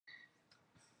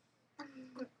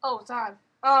Oh, it's on.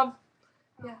 Yeah.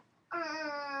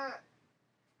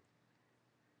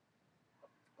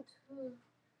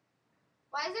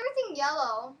 Why is everything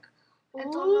yellow? I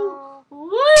don't know.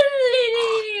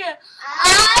 I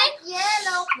like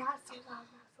yellow. Not so loud,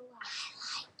 not so loud.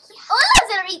 Hola,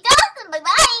 cerritos.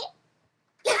 Bye-bye.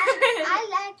 I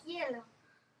like yellow.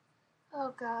 Oh,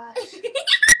 gosh.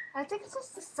 I think it's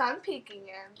just the sun peeking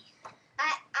in.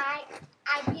 I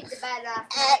beat the bed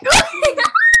last night.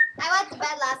 I went to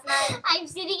bed last night. I'm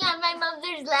sitting on my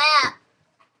mother's lap.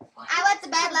 I went to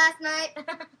bed last night.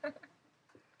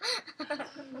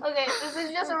 Okay, this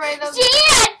is just a random. She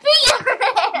had pee.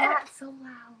 Not so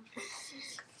loud.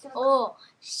 Oh,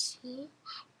 she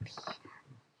had pee.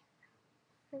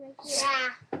 Yeah,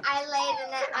 I laid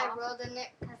in it. I rolled in it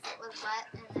because it was wet.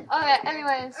 And it Okay,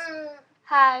 anyways.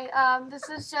 Hi, this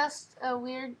is just a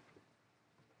weird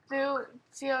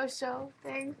Geo show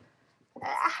thing.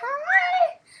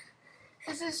 Hi!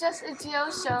 This is just a Geo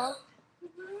show.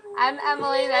 I'm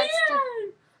Emily, that's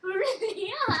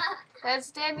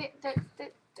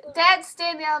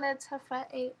Danielle, that's her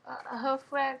friend, her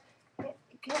friend.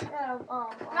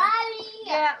 Riley!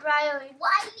 Yeah, Riley.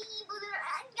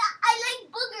 I like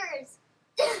boogers.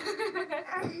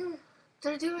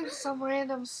 They're doing some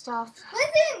random stuff.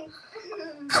 Listen!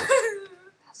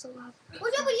 That's a lot.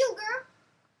 What's up with you, girl?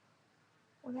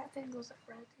 When that thing goes up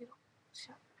red, you don't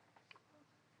shut.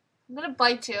 I'm gonna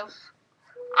bite you.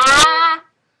 Ah!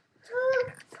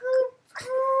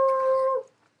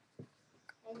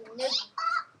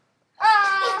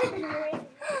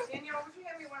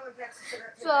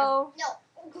 So No.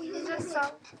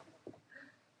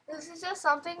 this is just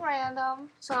something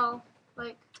random. So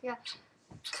like yeah.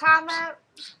 Comment.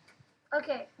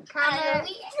 Okay. Comment.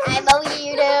 I'm a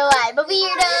weirdo. I'm a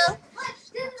weirdo.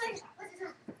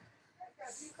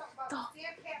 Stop.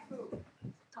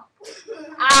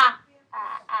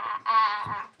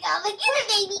 Come and get it,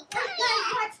 baby.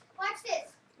 Watch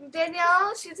this.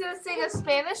 Danielle, she's gonna sing a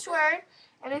Spanish word,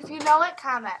 and if you know it,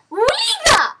 comment.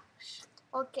 Liga.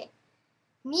 Okay.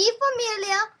 Mi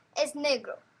familia es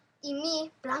negro y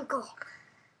mi blanco.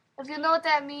 If you know what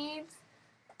that means,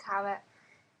 comment.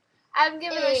 I'm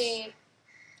giving a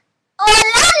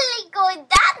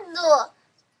Hola,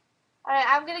 alright,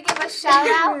 I'm gonna give a shout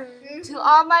out to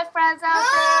all my friends out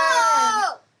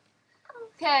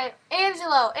there. Okay,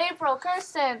 Angelo, April,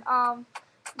 Kirsten,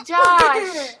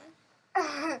 Josh,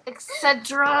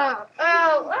 etc.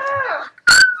 Oh,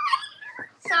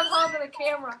 stop holding the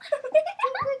camera.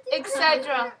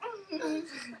 Etc.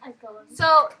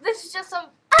 So this is just some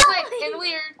quick and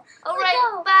weird.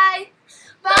 Alright, bye.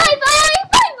 Bye, bye,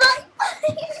 bye, bye.